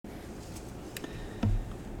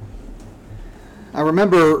I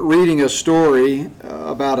remember reading a story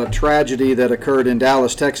about a tragedy that occurred in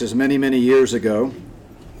Dallas, Texas many, many years ago.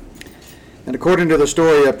 And according to the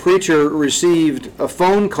story, a preacher received a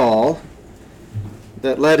phone call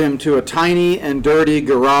that led him to a tiny and dirty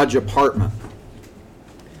garage apartment.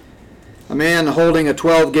 A man holding a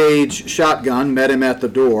 12-gauge shotgun met him at the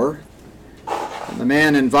door. And the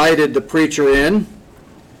man invited the preacher in,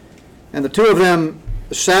 and the two of them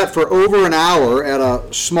sat for over an hour at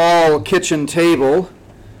a small kitchen table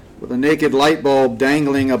with a naked light bulb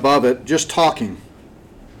dangling above it, just talking.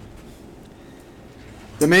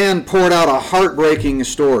 The man poured out a heartbreaking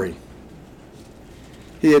story.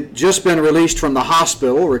 He had just been released from the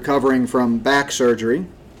hospital, recovering from back surgery.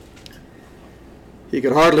 He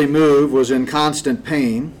could hardly move, was in constant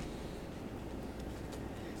pain.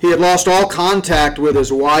 He had lost all contact with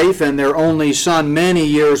his wife and their only son many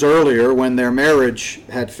years earlier when their marriage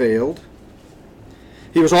had failed.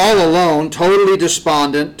 He was all alone, totally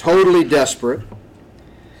despondent, totally desperate.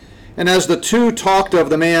 And as the two talked of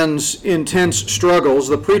the man's intense struggles,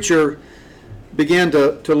 the preacher began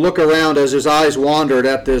to look around as his eyes wandered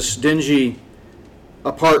at this dingy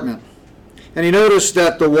apartment. And he noticed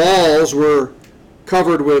that the walls were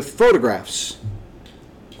covered with photographs,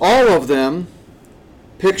 all of them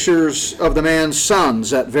pictures of the man's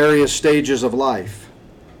sons at various stages of life.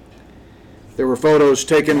 There were photos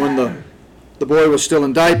taken when the boy was still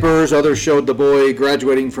in diapers. Others showed the boy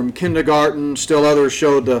graduating from kindergarten. Still others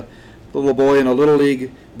showed the little boy in a Little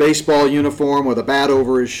League baseball uniform with a bat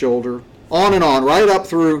over his shoulder. On and on, right up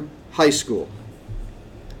through high school.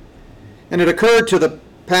 And it occurred to the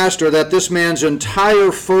pastor that this man's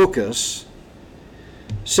entire focus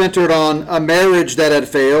centered on a marriage that had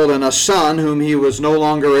failed and a son whom he was no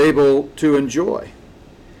longer able to enjoy.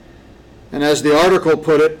 And as the article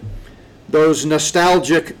put it, those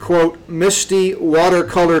nostalgic, quote, misty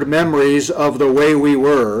watercolored memories of the way we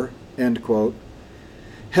were, end quote,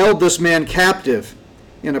 held this man captive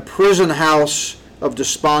in a prison house of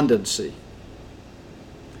despondency.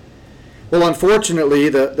 Well, unfortunately,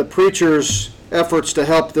 the preacher's efforts to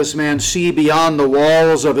help this man see beyond the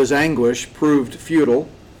walls of his anguish proved futile.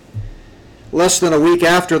 Less than a week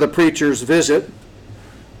after the preacher's visit,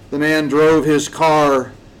 the man drove his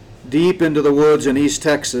car deep into the woods in East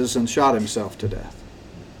Texas and shot himself to death.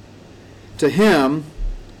 To him,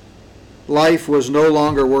 life was no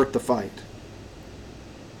longer worth the fight.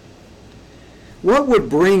 What would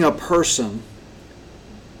bring a person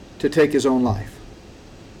to take his own life?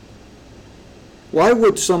 Why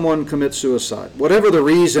would someone commit suicide? Whatever the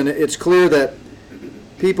reason, it's clear that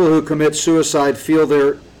people who commit suicide feel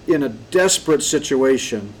they're in a desperate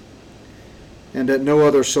situation and that no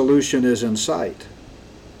other solution is in sight.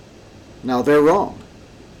 Now, they're wrong.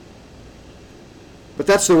 But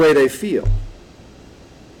that's the way they feel.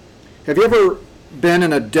 Have you ever been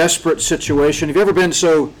in a desperate situation? Have you ever been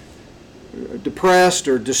so depressed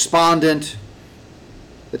or despondent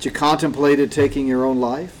that you contemplated taking your own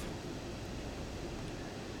life?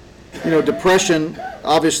 You know, depression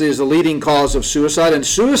obviously is the leading cause of suicide, and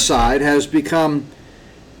suicide has become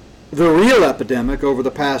the real epidemic over the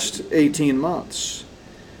past 18 months.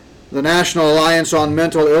 The National Alliance on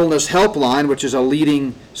Mental Illness Helpline, which is a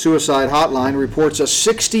leading suicide hotline, reports a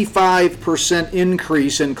 65%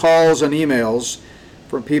 increase in calls and emails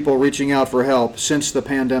from people reaching out for help since the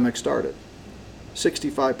pandemic started.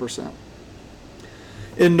 65%.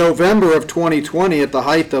 In November of 2020, at the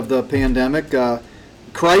height of the pandemic,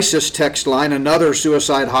 Crisis Text Line, another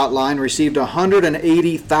suicide hotline, received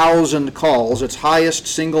 180,000 calls, its highest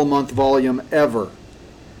single-month volume ever.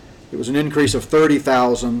 It was an increase of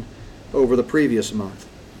 30,000 over the previous month.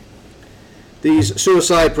 These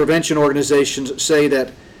suicide prevention organizations say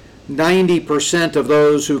that 90% of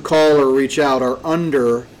those who call or reach out are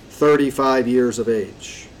under 35 years of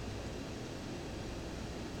age.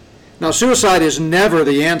 Now, suicide is never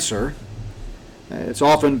the answer. It's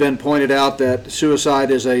often been pointed out that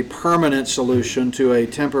suicide is a permanent solution to a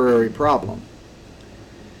temporary problem.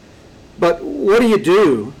 But what do you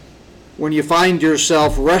do when you find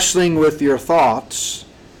yourself wrestling with your thoughts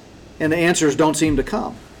and the answers don't seem to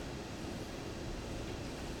come?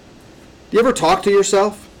 Do you ever talk to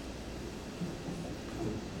yourself?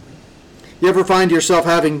 You ever find yourself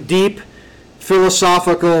having deep,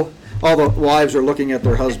 philosophical, all the wives are looking at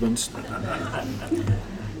their husbands.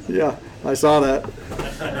 Yeah, I saw that.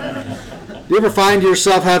 Do you ever find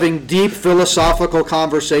yourself having deep philosophical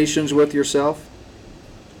conversations with yourself?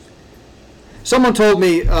 Someone told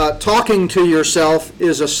me talking to yourself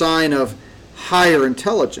is a sign of higher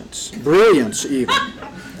intelligence, brilliance even.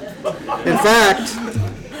 In fact,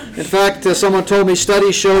 someone told me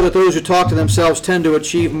studies show that those who talk to themselves tend to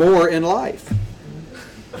achieve more in life.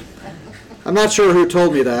 I'm not sure who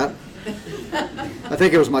told me that. I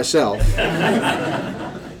think it was myself.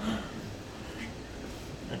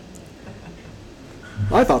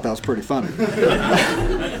 I thought that was pretty funny.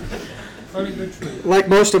 Like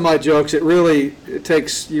most of my jokes, you really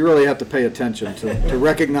have to pay attention to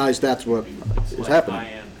recognize that's what is happening.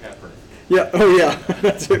 Cayenne pepper. Yeah, oh yeah,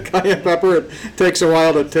 that's it, cayenne pepper. It takes a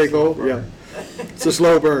while to take hold. Yeah, it's a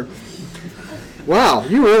slow burn. Wow,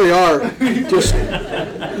 you really are just,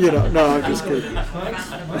 no, I'm just kidding.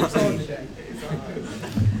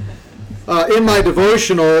 In my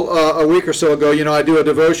devotional a week or so ago, I do a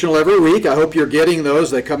devotional every week. I hope you're getting those.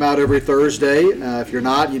 They come out every Thursday. If you're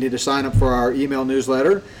not, you need to sign up for our email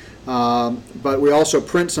newsletter. But we also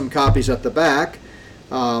print some copies at the back.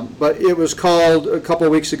 But it was called a couple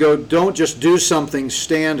of weeks ago, Don't Just Do Something,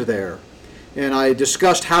 Stand There. And I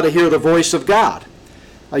discussed how to hear the voice of God.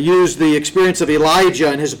 I used the experience of Elijah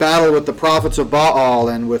and his battle with the prophets of Baal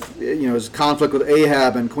and with his conflict with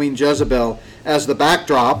Ahab and Queen Jezebel as the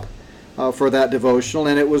backdrop for that devotional.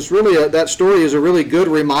 And it was really, that story is a really good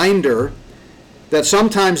reminder that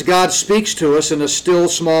sometimes God speaks to us in a still,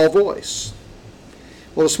 small voice.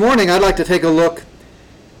 Well, this morning I'd like to take a look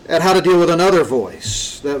at how to deal with another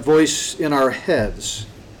voice, that voice in our heads.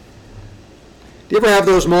 Do you ever have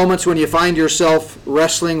those moments when you find yourself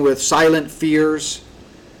wrestling with silent fears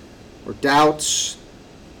or doubts,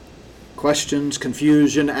 questions,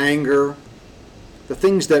 confusion, anger, the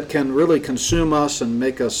things that can really consume us and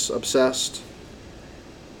make us obsessed?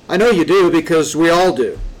 I know you do, because we all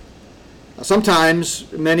do.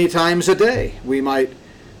 Sometimes, many times a day, we might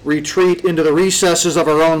retreat into the recesses of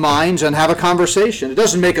our own minds and have a conversation. It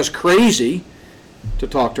doesn't make us crazy to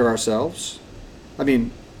talk to ourselves. I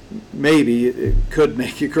mean, maybe it could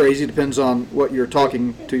make you crazy. It depends on what you're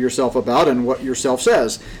talking to yourself about and what yourself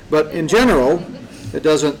says. But in general, it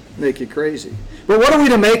doesn't make you crazy. But what are we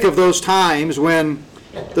to make of those times when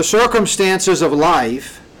the circumstances of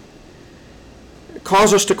life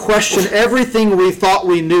cause us to question everything we thought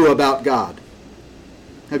we knew about God?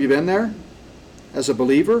 Have you been there as a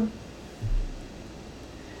believer?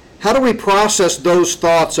 How do we process those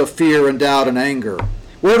thoughts of fear and doubt and anger?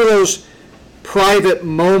 Where do those private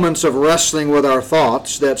moments of wrestling with our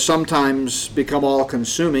thoughts that sometimes become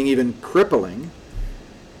all-consuming, even crippling,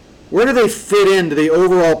 where do they fit into the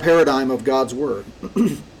overall paradigm of God's Word?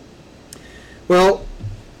 Well,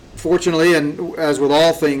 fortunately, and as with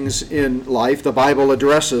all things in life, the Bible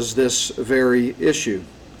addresses this very issue.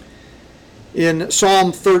 In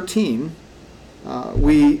Psalm 13,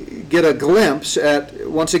 we get a glimpse at,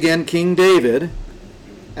 once again, King David,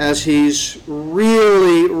 as he's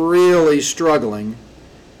really struggling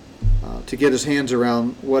to get his hands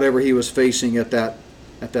around whatever he was facing at that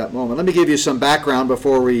moment. Let me give you some background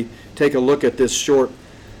before we take a look at this short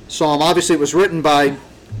psalm. Obviously, it was written by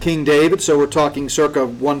King David, so we're talking circa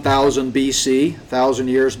 1000 BC, 1,000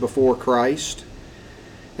 years before Christ.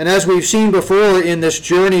 And as we've seen before in this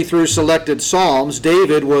journey through selected psalms,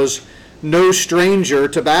 David was no stranger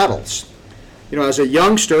to battles. As a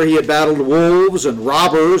youngster, he had battled wolves and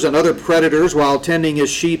robbers and other predators while tending his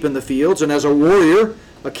sheep in the fields. And as a warrior,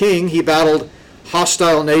 a king, he battled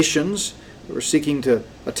hostile nations that were seeking to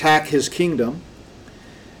attack his kingdom.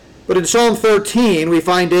 But in Psalm 13, we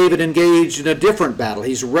find David engaged in a different battle.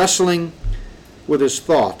 He's wrestling with his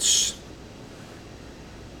thoughts.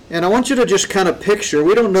 And I want you to just kind of picture,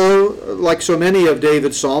 we don't know, like so many of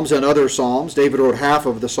David's psalms and other psalms, David wrote half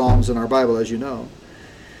of the psalms in our Bible, as you know.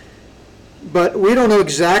 But we don't know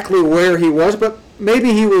exactly where he was, but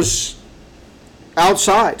maybe he was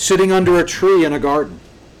outside, sitting under a tree in a garden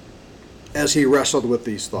as he wrestled with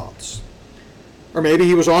these thoughts. Or maybe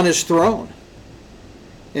he was on his throne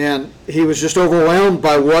and he was just overwhelmed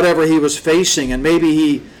by whatever he was facing, and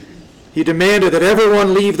maybe he demanded that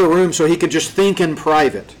everyone leave the room so he could just think in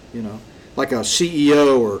private, like a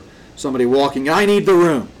CEO or somebody walking, I need the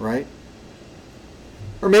room, right?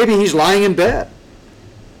 Or maybe he's lying in bed,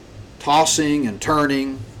 tossing and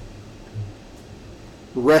turning,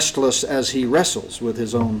 restless as he wrestles with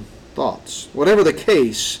his own thoughts. Whatever the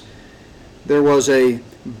case, there was a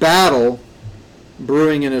battle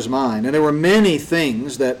brewing in his mind. And there were many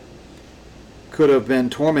things that could have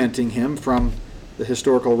been tormenting him from the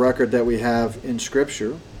historical record that we have in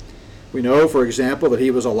Scripture. We know, for example, that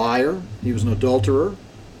he was a liar, he was an adulterer,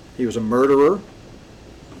 he was a murderer.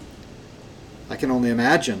 I can only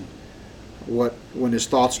imagine when his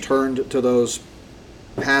thoughts turned to those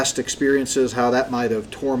past experiences, how that might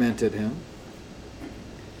have tormented him.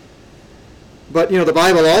 But, the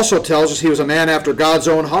Bible also tells us he was a man after God's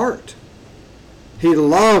own heart. He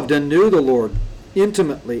loved and knew the Lord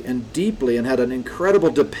intimately and deeply and had an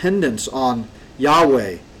incredible dependence on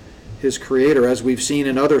Yahweh his creator, as we've seen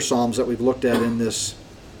in other Psalms that we've looked at in this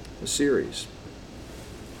series.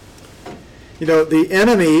 You know, the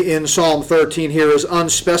enemy in Psalm 13 here is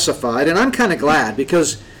unspecified, and I'm kind of glad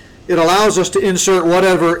because it allows us to insert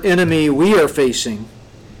whatever enemy we are facing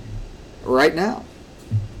right now.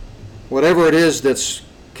 Whatever it is that's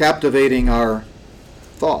captivating our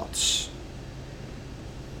thoughts.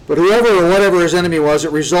 But whoever or whatever his enemy was,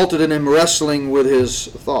 it resulted in him wrestling with his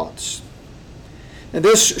thoughts. And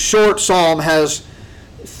this short psalm has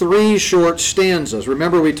 3 short stanzas.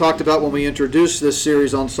 Remember, we talked about when we introduced this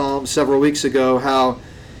series on Psalms several weeks ago how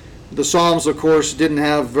the Psalms, of course, didn't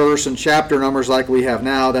have verse and chapter numbers like we have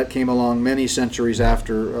now. That came along many centuries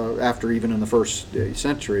after even in the first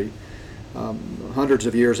century, hundreds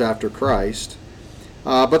of years after Christ.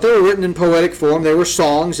 But they were written in poetic form. They were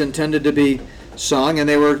songs intended to be sung, and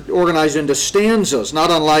they were organized into stanzas, not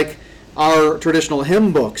unlike our traditional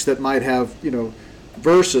hymn books that might have,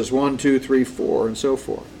 verses 1, 2, 3, 4, and so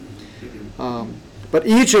forth. But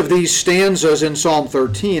each of these stanzas in Psalm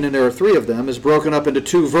 13, and there are 3 of them, is broken up into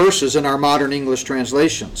 2 verses in our modern English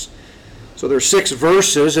translations. So there are 6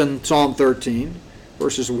 verses in Psalm 13.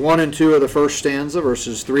 Verses 1 and 2 are the first stanza,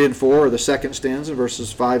 verses 3 and 4 are the second stanza,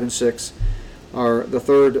 verses 5 and 6 are the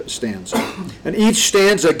third stanza. And each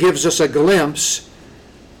stanza gives us a glimpse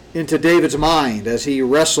into David's mind as he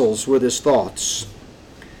wrestles with his thoughts.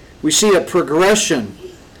 We see a progression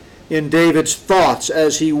in David's thoughts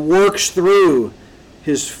as he works through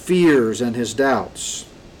his fears and his doubts.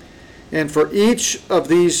 And for each of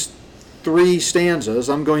these 3 stanzas,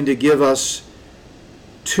 I'm going to give us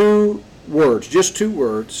 2 words, just 2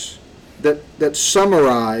 words, that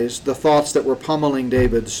summarize the thoughts that were pummeling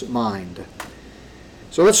David's mind.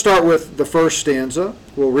 So let's start with the first stanza.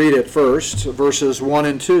 We'll read it first, verses 1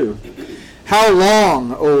 and 2. How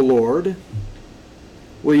long, O Lord,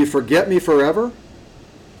 will you forget me forever?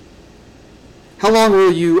 How long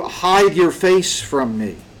will you hide your face from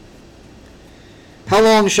me? How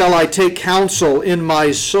long shall I take counsel in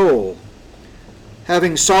my soul,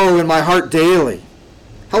 having sorrow in my heart daily?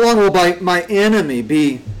 How long will my enemy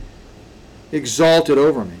be exalted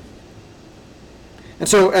over me? And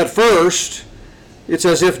so at first, it's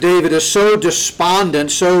as if David is so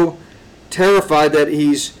despondent, so terrified that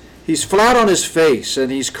he's flat on his face and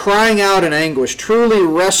he's crying out in anguish, truly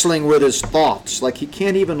wrestling with his thoughts, like he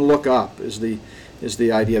can't even look up is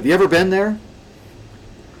the idea. Have you ever been there?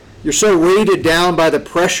 You're so weighted down by the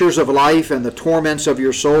pressures of life and the torments of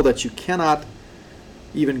your soul that you cannot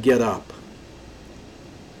even get up.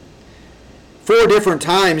 4 different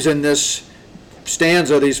times in this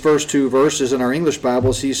stanza, these first 2 verses in our English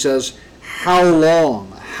Bibles, he says, how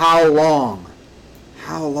long, how long,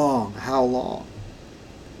 how long, how long?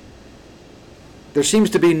 There seems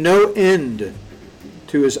to be no end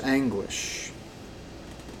to his anguish.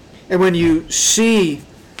 And when you see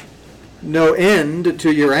no end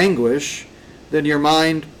to your anguish, then your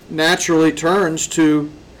mind naturally turns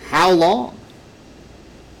to how long?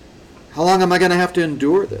 How long am I going to have to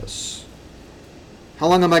endure this? How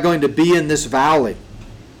long am I going to be in this valley?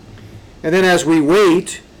 And then as we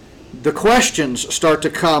wait, the questions start to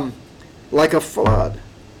come like a flood.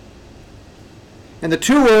 And the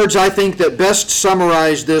 2 words I think that best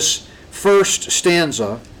summarize this first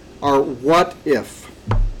stanza are what if?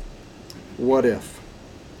 What if?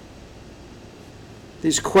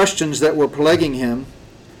 These questions that were plaguing him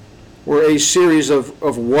were a series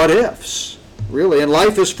of what ifs, really, and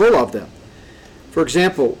life is full of them. For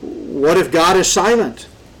example, what if God is silent?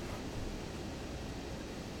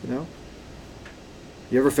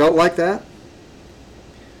 You ever felt like that?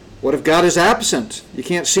 What if God is absent? You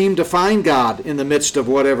can't seem to find God in the midst of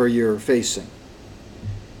whatever you're facing.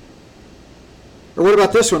 Or what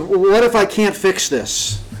about this one? What if I can't fix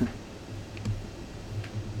this?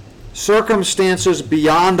 Circumstances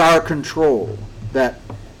beyond our control that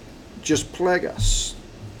just plague us.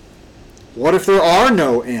 What if there are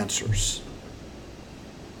no answers?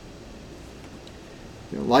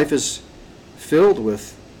 Life is filled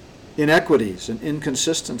with inequities and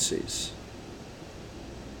inconsistencies.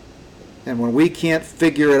 And when we can't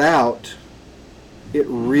figure it out, it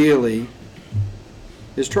really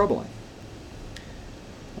is troubling.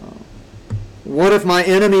 What if my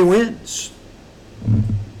enemy wins?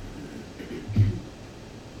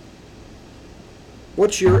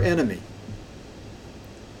 What's your enemy?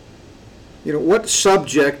 What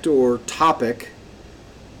subject or topic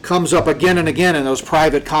comes up again and again in those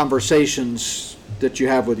private conversations that you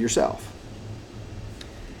have with yourself?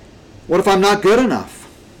 What if I'm not good enough?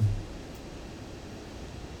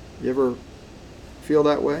 You ever feel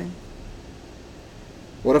that way?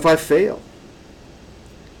 What if I fail?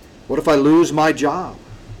 What if I lose my job?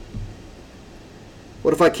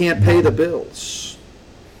 What if I can't pay the bills?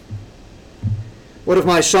 What if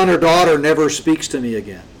my son or daughter never speaks to me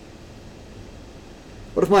again?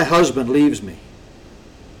 What if my husband leaves me?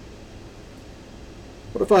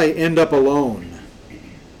 What if I end up alone?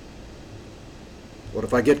 What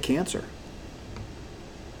if I get cancer?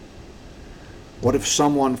 What if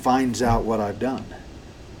someone finds out what I've done?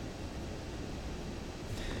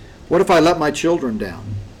 What if I let my children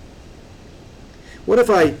down? What if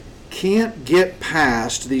I can't get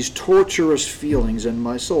past these torturous feelings in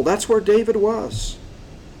my soul? That's where David was.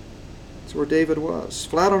 That's where David was,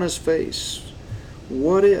 flat on his face.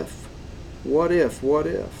 What if? What if? What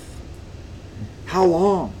if? How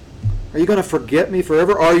long? Are you going to forget me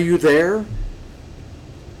forever? Are you there?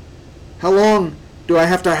 How long do I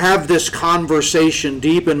have to have this conversation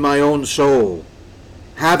deep in my own soul?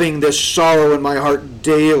 Having this sorrow in my heart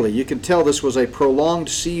daily. You can tell this was a prolonged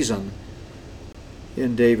season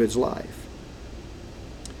in David's life.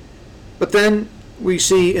 But then we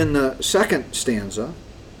see in the second stanza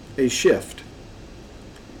a shift.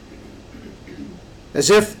 As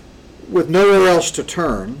if with nowhere else to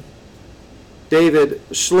turn, David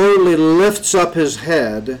slowly lifts up his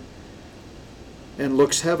head and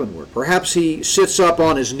looks heavenward. Perhaps he sits up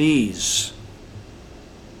on his knees,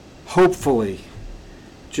 hopefully,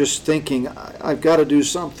 just thinking, I've got to do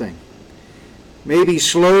something. Maybe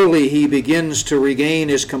slowly he begins to regain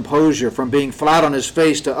his composure from being flat on his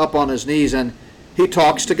face to up on his knees, and he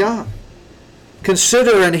talks to God.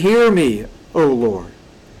 Consider and hear me, O Lord,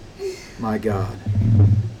 my God.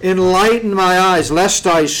 Enlighten my eyes, lest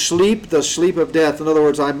I sleep the sleep of death. In other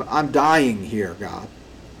words, I'm dying here, God.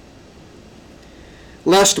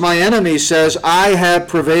 Lest my enemy says, I have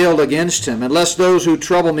prevailed against him, and lest those who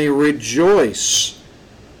trouble me rejoice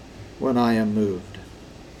when I am moved.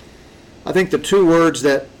 I think the two words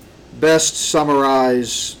that best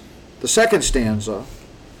summarize the second stanza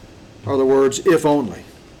are the words, if only.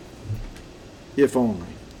 If only.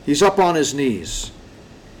 He's up on his knees,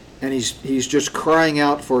 and he's just crying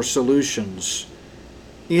out for solutions,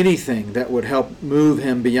 anything that would help move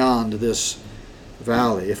him beyond this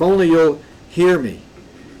valley. If only you'll hear me.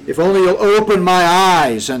 If only you'll open my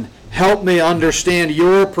eyes and help me understand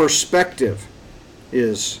your perspective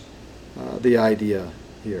is the idea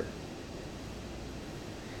here.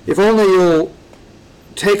 If only you'll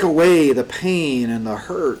take away the pain and the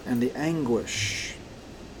hurt and the anguish.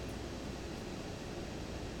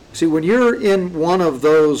 See, when you're in one of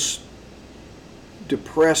those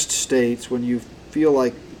depressed states, when you feel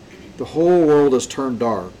like the whole world has turned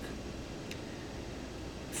dark,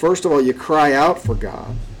 first of all, you cry out for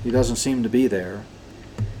God. He doesn't seem to be there.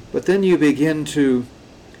 But then you begin to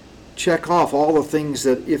check off all the things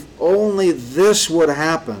that if only this would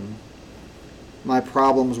happen, my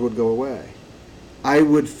problems would go away. I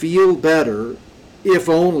would feel better if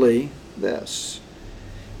only this.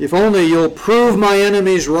 If only you'll prove my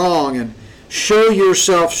enemies wrong and show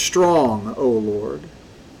yourself strong, O Lord.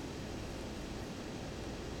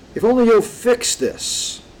 If only you'll fix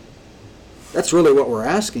this. That's really what we're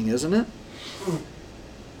asking, isn't it?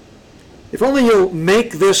 If only you'll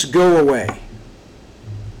make this go away.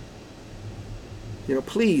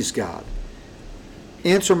 Please, God,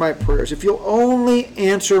 answer my prayers. If you'll only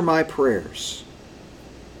answer my prayers.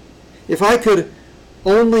 If I could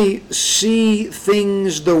only see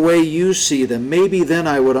things the way you see them, maybe then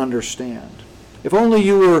I would understand. If only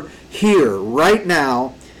you were here right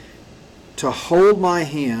now to hold my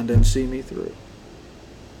hand and see me through.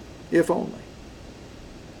 If only.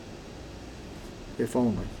 If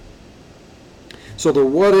only. So the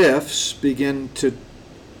what ifs begin to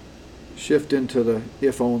shift into the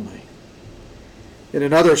if only. In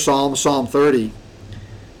another psalm, Psalm 30,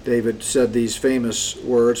 David said these famous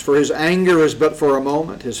words, "For his anger is but for a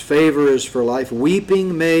moment, his favor is for life.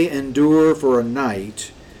 Weeping may endure for a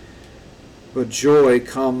night, but joy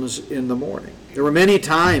comes in the morning." There were many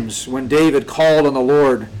times when David called on the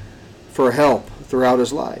Lord for help throughout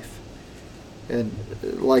his life. And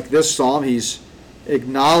like this psalm, he's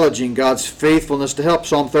acknowledging God's faithfulness to help.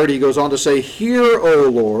 Psalm 30 goes on to say, "Hear, O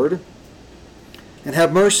Lord, and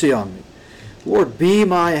have mercy on me. Lord, be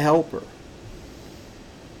my helper."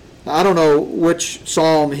 Now, I don't know which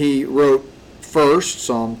psalm he wrote first,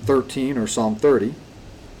 Psalm 13 or Psalm 30.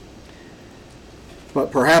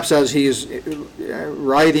 But perhaps as he's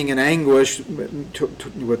writing in anguish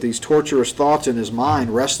with these torturous thoughts in his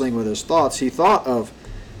mind, wrestling with his thoughts, he thought of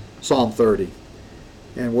Psalm 30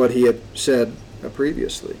 and what he had said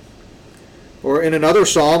previously. Or in another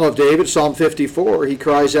psalm of David, Psalm 54, he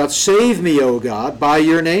cries out, "Save me, O God, by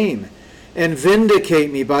your name, and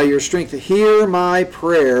vindicate me by your strength. Hear my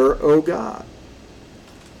prayer, O God."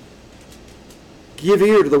 Give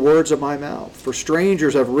ear to the words of my mouth. For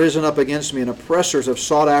strangers have risen up against me, and oppressors have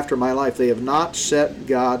sought after my life. They have not set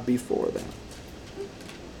God before them.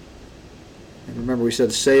 And remember, we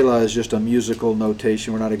said Selah is just a musical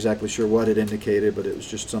notation. We're not exactly sure what it indicated, but it was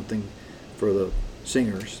just something for the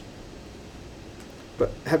singers.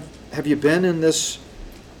 But have you been in this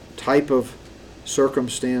type of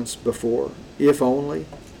circumstance before? If only.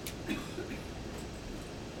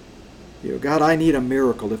 God, I need a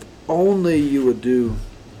miracle. If only you would do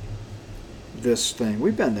this thing.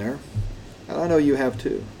 We've been there. And I know you have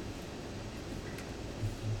too.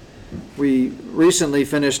 We recently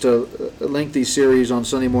finished a lengthy series on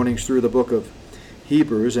Sunday mornings through the book of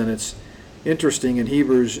Hebrews, and it's interesting. In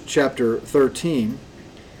Hebrews chapter 13,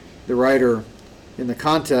 the writer, in the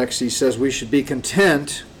context, he says we should be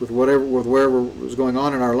content with whatever is going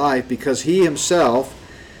on in our life, because he himself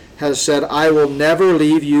has said, I will never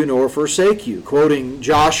leave you nor forsake you. Quoting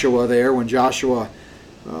Joshua there, when Joshua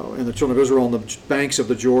and the children of Israel on the banks of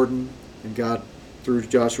the Jordan, and God, through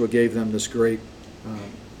Joshua, gave them this great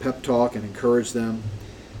pep talk and encouraged them.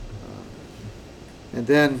 And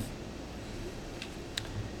then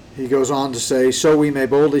he goes on to say, so we may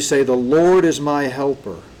boldly say, the Lord is my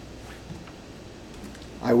helper.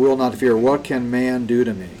 I will not fear. What can man do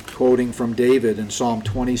to me? Quoting from David in Psalm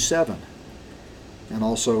 27. And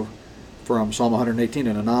also from Psalm 118,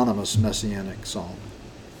 an anonymous messianic psalm.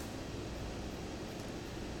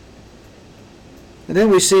 And then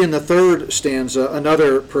we see in the third stanza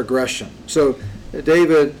another progression. So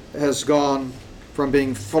David has gone from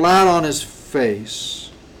being flat on his face,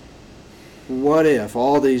 what if,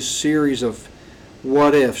 all these series of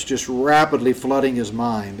what ifs just rapidly flooding his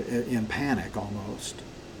mind in panic almost,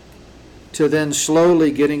 to then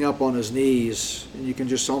slowly getting up on his knees, and you can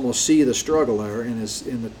just almost see the struggle there in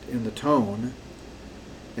the tone,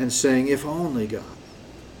 and saying, if only God.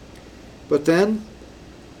 But then,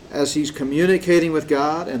 as he's communicating with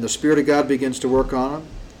God and the Spirit of God begins to work on him,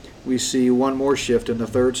 we see one more shift in the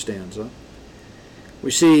third stanza.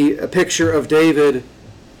 We see a picture of David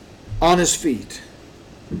on his feet,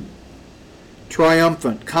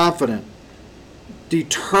 triumphant, confident,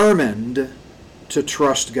 determined to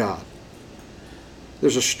trust God.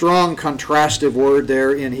 There's a strong contrastive word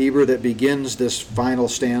there in Hebrew that begins this final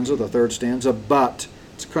stanza, the third stanza, but.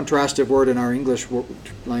 It's a contrastive word in our English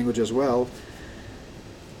language as well.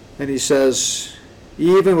 And he says,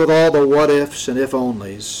 even with all the what-ifs and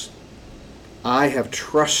if-onlys, I have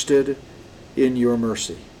trusted in your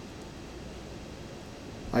mercy.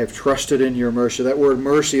 I have trusted in your mercy. That word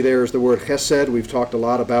mercy there is the word chesed. We've talked a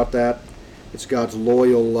lot about that. It's God's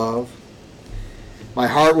loyal love. My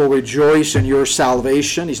heart will rejoice in your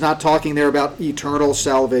salvation. He's not talking there about eternal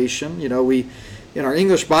salvation. In our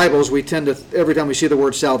English Bibles, we tend to, every time we see the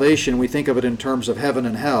word salvation, we think of it in terms of heaven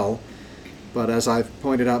and hell. But as I've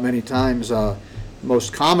pointed out many times,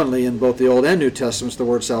 most commonly in both the Old and New Testaments, the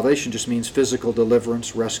word salvation just means physical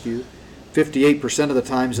deliverance, rescue. 58% of the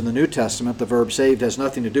times in the New Testament, the verb saved has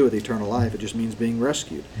nothing to do with eternal life. It just means being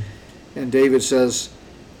rescued. And David says,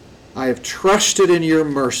 I have trusted in your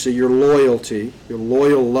mercy, your loyalty, your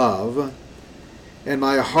loyal love, and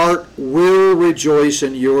my heart will rejoice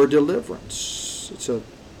in your deliverance. It's a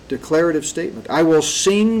declarative statement. I will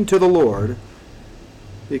sing to the Lord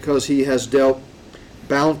because he has dealt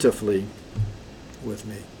bountifully with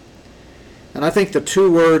me. And I think the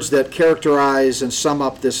two words that characterize and sum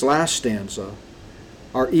up this last stanza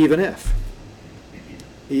are even if.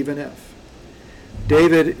 Even if.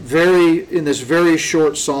 David, in this very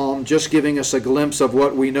short psalm, just giving us a glimpse of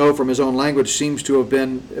what we know from his own language, seems to have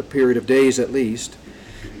been a period of days at least,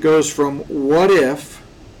 goes from what if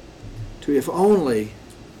to if only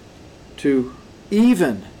to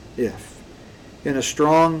even if, in a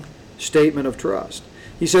strong statement of trust.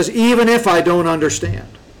 He says, even if I don't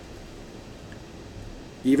understand,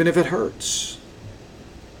 even if it hurts,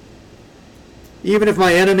 even if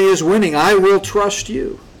my enemy is winning, I will trust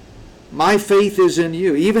you. My faith is in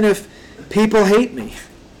you, even if people hate me.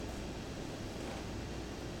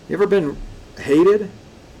 You ever been hated?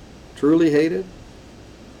 Truly hated?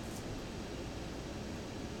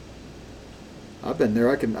 I've been there.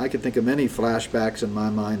 I can think of many flashbacks in my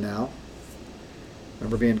mind now. I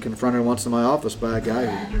remember being confronted once in my office by a guy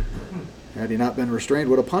who, had he not been restrained,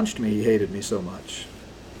 would have punched me. He hated me so much.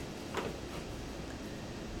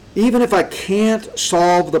 Even if I can't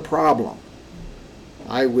solve the problem,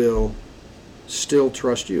 I will still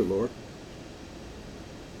trust you, Lord.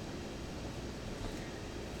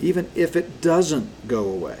 Even if it doesn't go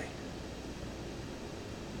away.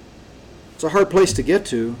 It's a hard place to get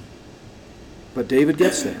to, but David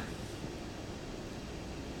gets there.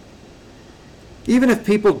 Even if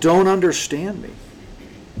people don't understand me,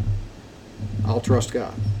 I'll trust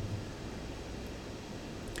God.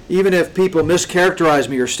 Even if people mischaracterize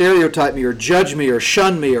me or stereotype me or judge me or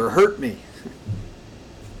shun me or hurt me,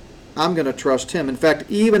 I'm going to trust Him. In fact,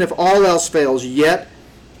 even if all else fails, yet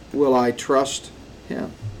will I trust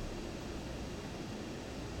Him.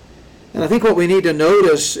 And I think what we need to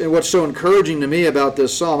notice, and what's so encouraging to me about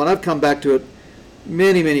this psalm, and I've come back to it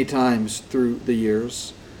many, many times through the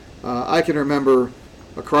years. I can remember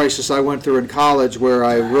a crisis I went through in college where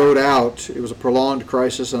I wrote out, it was a prolonged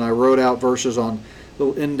crisis, and I wrote out verses on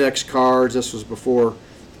little index cards. This was before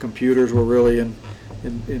computers were really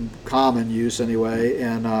in common use anyway,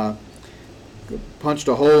 and punched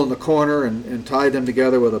a hole in the corner and tied them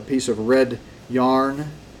together with a piece of red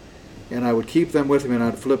yarn, and I would keep them with me and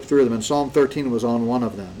I'd flip through them, and Psalm 13 was on one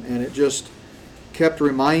of them, and it just kept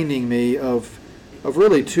reminding me of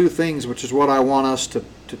really two things, which is what I want us to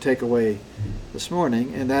take away this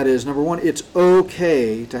morning, and that is, number one, it's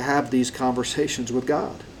okay to have these conversations with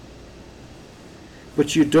God.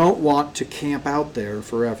 But you don't want to camp out there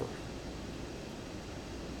forever.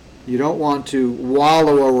 You don't want to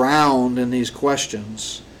wallow around in these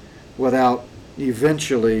questions without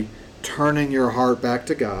eventually turning your heart back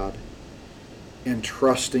to God and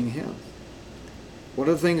trusting Him. One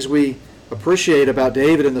of the things we appreciate about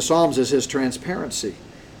David in the Psalms is his transparency.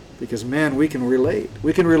 Because, man, we can relate.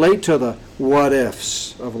 We can relate to the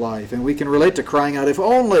what-ifs of life. And we can relate to crying out, if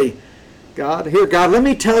only, God, here, God, let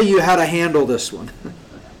me tell you how to handle this one.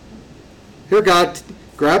 Here, God,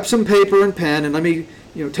 grab some paper and pen and let me,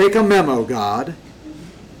 take a memo, God.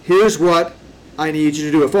 Here's what I need you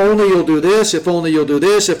to do. If only you'll do this, if only you'll do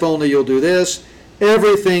this, if only you'll do this,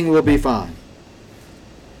 everything will be fine.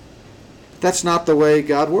 That's not the way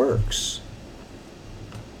God works.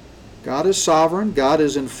 God is sovereign. God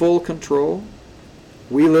is in full control.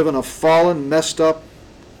 We live in a fallen, messed up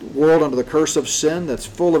world under the curse of sin that's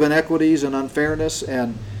full of inequities and unfairness,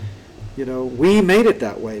 and we made it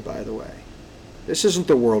that way, by the way. This isn't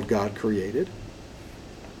the world God created.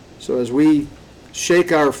 So as we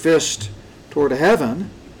shake our fist toward heaven,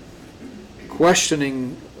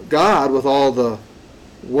 questioning God with all the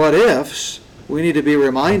what-ifs, we need to be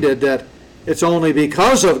reminded that it's only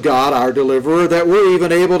because of God, our deliverer, that we're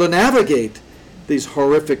even able to navigate these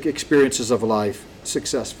horrific experiences of life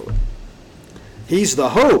successfully. He's the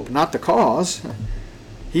hope, not the cause.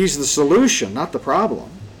 He's the solution, not the problem.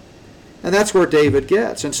 And that's where David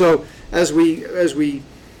gets. And so as we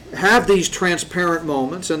have these transparent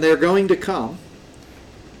moments, and they're going to come,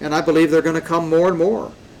 and I believe they're going to come more and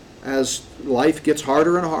more as life gets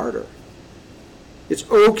harder and harder, it's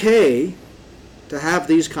okay to have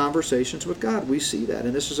these conversations with God. We see that,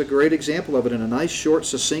 and this is a great example of it in a nice, short,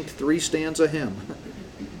 succinct 3-stanza hymn.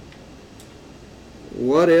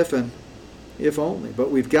 What if and if only.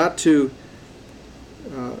 But we've got to,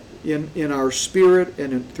 in our spirit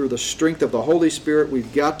and through the strength of the Holy Spirit,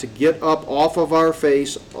 we've got to get up off of our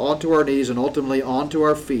face, onto our knees, and ultimately onto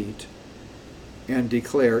our feet, and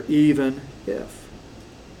declare, even if.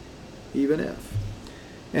 Even if.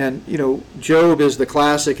 And, Job is the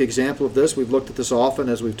classic example of this. We've looked at this often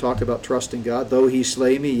as we've talked about trusting God. Though He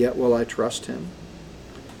slay me, yet will I trust Him.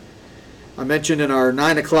 I mentioned in our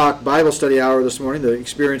 9 o'clock Bible study hour this morning the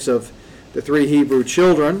experience of the 3 Hebrew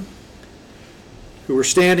children who were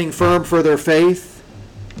standing firm for their faith,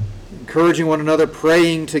 encouraging one another,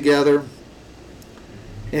 praying together.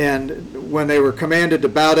 And when they were commanded to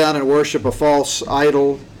bow down and worship a false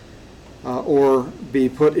idol, or be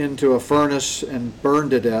put into a furnace and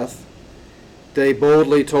burned to death, they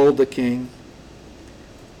boldly told the king,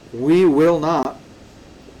 we will not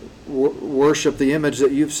worship the image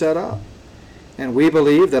that you've set up. And we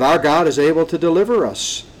believe that our God is able to deliver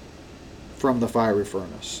us from the fiery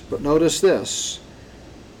furnace. But notice this,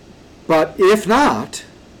 but if not,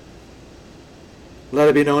 let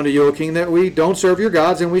it be known to you, O king, that we don't serve your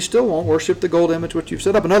gods, and we still won't worship the gold image which you've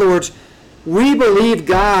set up. In other words, we believe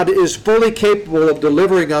God is fully capable of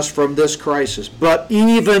delivering us from this crisis. But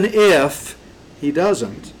even if He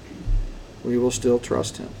doesn't, we will still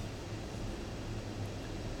trust Him.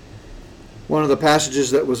 One of the passages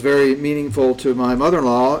that was very meaningful to my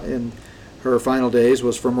mother-in-law in her final days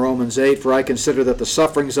was from Romans 8, for I consider that the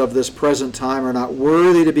sufferings of this present time are not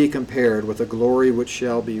worthy to be compared with the glory which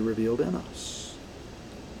shall be revealed in us.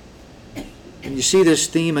 And you see this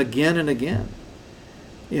theme again and again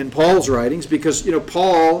in Paul's writings, because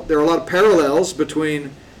Paul, there are a lot of parallels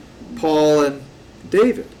between Paul and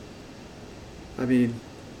David. I mean,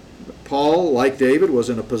 Paul, like David, was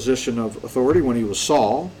in a position of authority when he was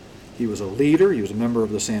Saul. He was a leader. He was a member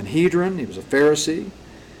of the Sanhedrin. He was a Pharisee.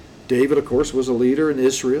 David, of course, was a leader in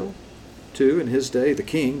Israel, too, in his day, the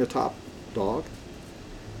king, the top dog.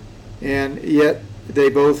 And yet they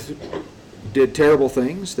both did terrible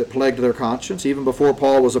things that plagued their conscience. Even before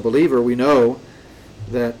Paul was a believer, we know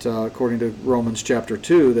that according to Romans chapter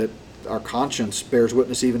 2, that our conscience bears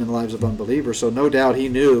witness even in the lives of unbelievers. So no doubt he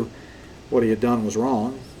knew what he had done was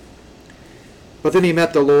wrong. But then he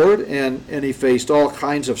met the Lord, and he faced all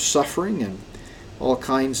kinds of suffering and all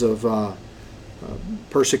kinds of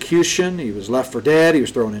persecution. He was left for dead. He was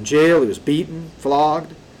thrown in jail. He was beaten,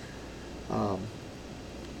 flogged,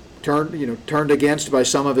 turned against by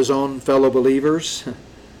some of his own fellow believers.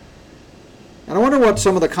 And I wonder what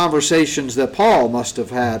some of the conversations that Paul must have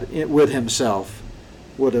had with himself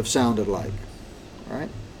would have sounded like, right?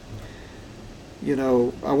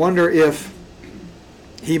 I wonder if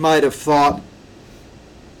he might have thought,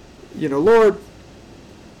 Lord,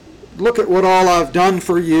 look at what all I've done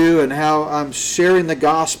for you and how I'm sharing the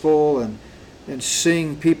gospel and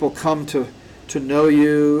seeing people come to know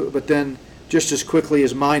you. But then just as quickly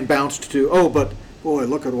his mind bounced to, oh, but boy,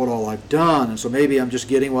 look at what all I've done. And so maybe I'm just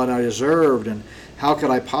getting what I deserved. And how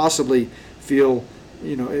could I possibly feel,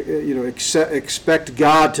 expect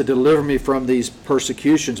God to deliver me from these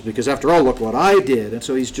persecutions? Because after all, look what I did. And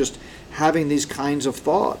so he's just having these kinds of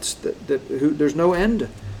thoughts that there's no end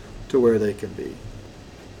to where they can be.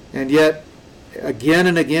 And yet, again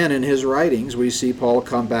and again in his writings, we see Paul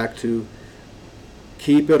come back to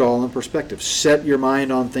keep it all in perspective. Set your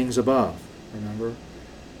mind on things above, remember?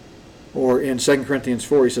 Or in 2 Corinthians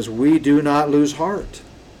 4, he says, we do not lose heart.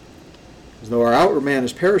 As though our outward man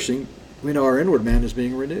is perishing, we know our inward man is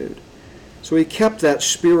being renewed. So he kept that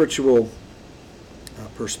spiritual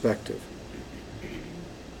perspective.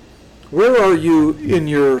 Where are you in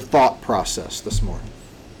your thought process this morning?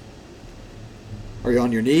 Are you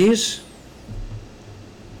on your knees?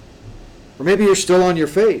 Or maybe you're still on your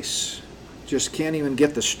face. Just can't even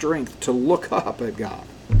get the strength to look up at God.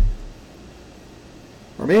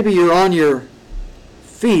 Or maybe you're on your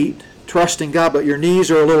feet trusting God, but your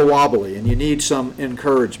knees are a little wobbly and you need some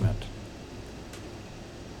encouragement.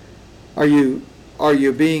 Are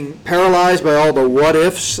you being paralyzed by all the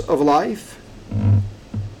what-ifs of life?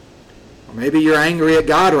 Or maybe you're angry at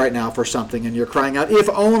God right now for something and you're crying out, if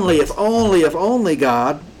only, if only, if only,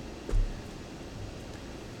 God.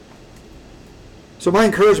 So my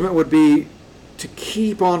encouragement would be to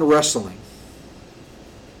keep on wrestling.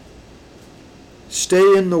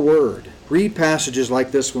 Stay in the Word. Read passages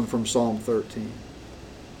like this one from Psalm 13.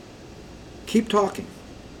 Keep talking,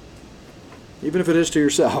 even if it is to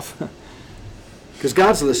yourself, because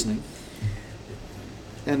God's listening.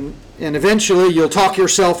 And eventually you'll talk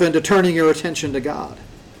yourself into turning your attention to God.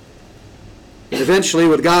 And eventually,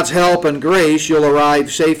 with God's help and grace, you'll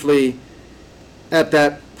arrive safely at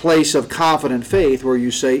that place of confident faith where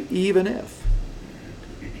you say, even if.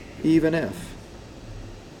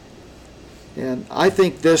 And I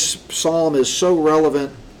think this psalm is so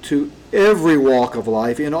relevant to every walk of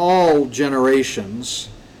life, in all generations.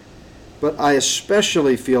 But I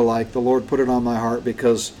especially feel like the Lord put it on my heart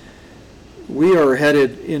because we are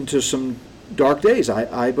headed into some dark days,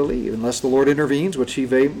 I believe, unless the Lord intervenes, which he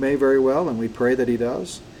may very well, and we pray that he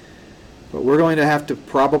does. But we're going to have to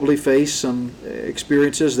probably face some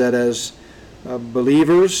experiences that as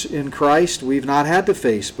believers in Christ we've not had to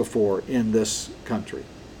face before in this country.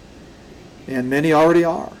 And many already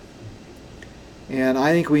are. And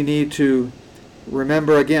I think we need to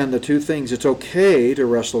remember again the two things. It's okay to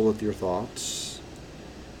wrestle with your thoughts,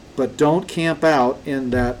 but don't camp out in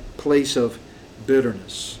that place of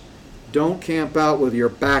bitterness. Don't camp out with your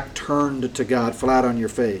back turned to God, flat on your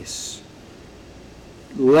face.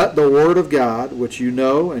 Let the Word of God, which you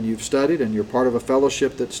know and you've studied and you're part of a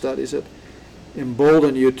fellowship that studies it,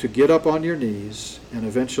 embolden you to get up on your knees and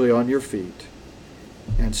eventually on your feet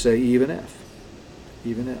and say, even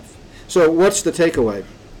if. So what's the takeaway?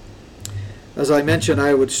 As I mentioned,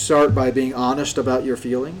 I would start by being honest about your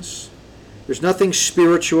feelings. There's nothing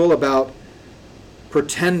spiritual about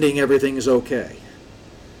pretending everything is okay.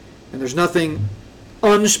 And there's nothing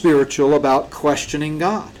unspiritual about questioning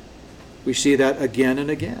God. We see that again and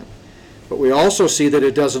again. But we also see that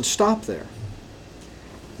it doesn't stop there.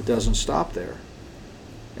 It doesn't stop there.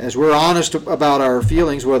 As we're honest about our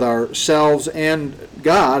feelings with ourselves and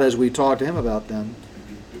God, as we talk to him about them,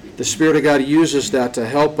 the Spirit of God uses that to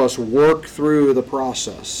help us work through the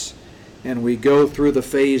process. And we go through the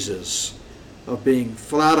phases of being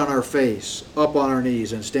flat on our face, up on our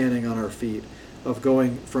knees, and standing on our feet, of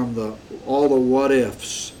going from all the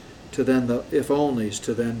what-ifs to then the if-onlys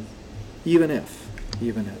to then even if.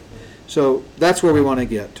 So that's where we want to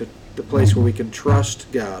get, to the place where we can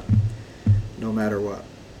trust God no matter what.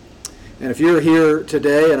 And if you're here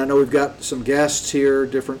today, and I know we've got some guests here,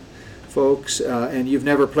 different folks, and you've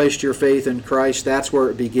never placed your faith in Christ, that's where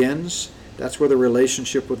it begins. That's where the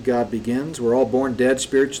relationship with God begins. We're all born dead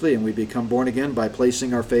spiritually, and we become born again by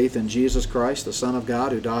placing our faith in Jesus Christ, the Son of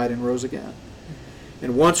God, who died and rose again.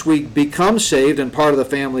 And once we become saved and part of the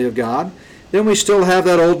family of God, then we still have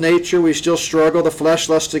that old nature. We still struggle. The flesh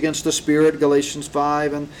lusts against the spirit, Galatians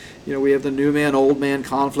 5. And we have the new man, old man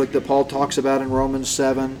conflict that Paul talks about in Romans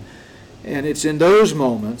 7. And it's in those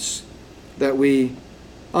moments that we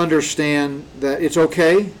understand that it's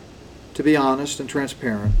okay to be honest and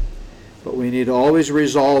transparent, but we need to always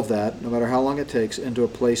resolve that, no matter how long it takes, into a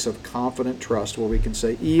place of confident trust where we can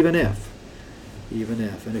say, even if.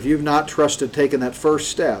 And if you've not trusted, taken that first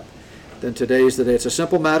step, then today's the day. It's a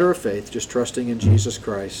simple matter of faith, just trusting in Jesus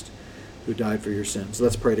Christ who died for your sins.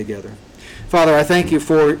 Let's pray together. Father, I thank you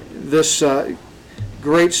for this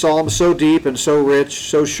great psalm, so deep and so rich,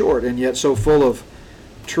 so short, and yet so full of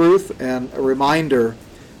truth and a reminder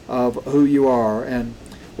of who you are. And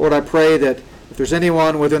Lord, I pray that if there's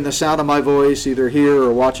anyone within the sound of my voice, either here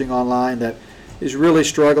or watching online, that is really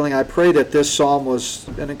struggling, I pray that this psalm was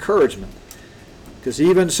an encouragement. Because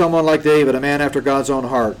even someone like David, a man after God's own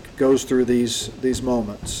heart, goes through these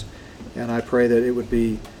moments. And I pray that it would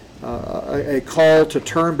be a call to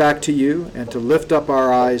turn back to you and to lift up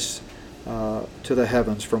our eyes to the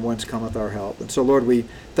heavens from whence cometh our help. And so, Lord, we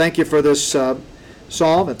thank you for this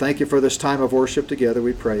psalm, and thank you for this time of worship together,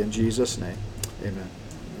 we pray in Jesus' name. Amen.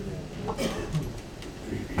 All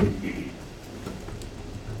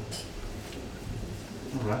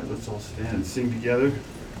right, let's all stand and sing together.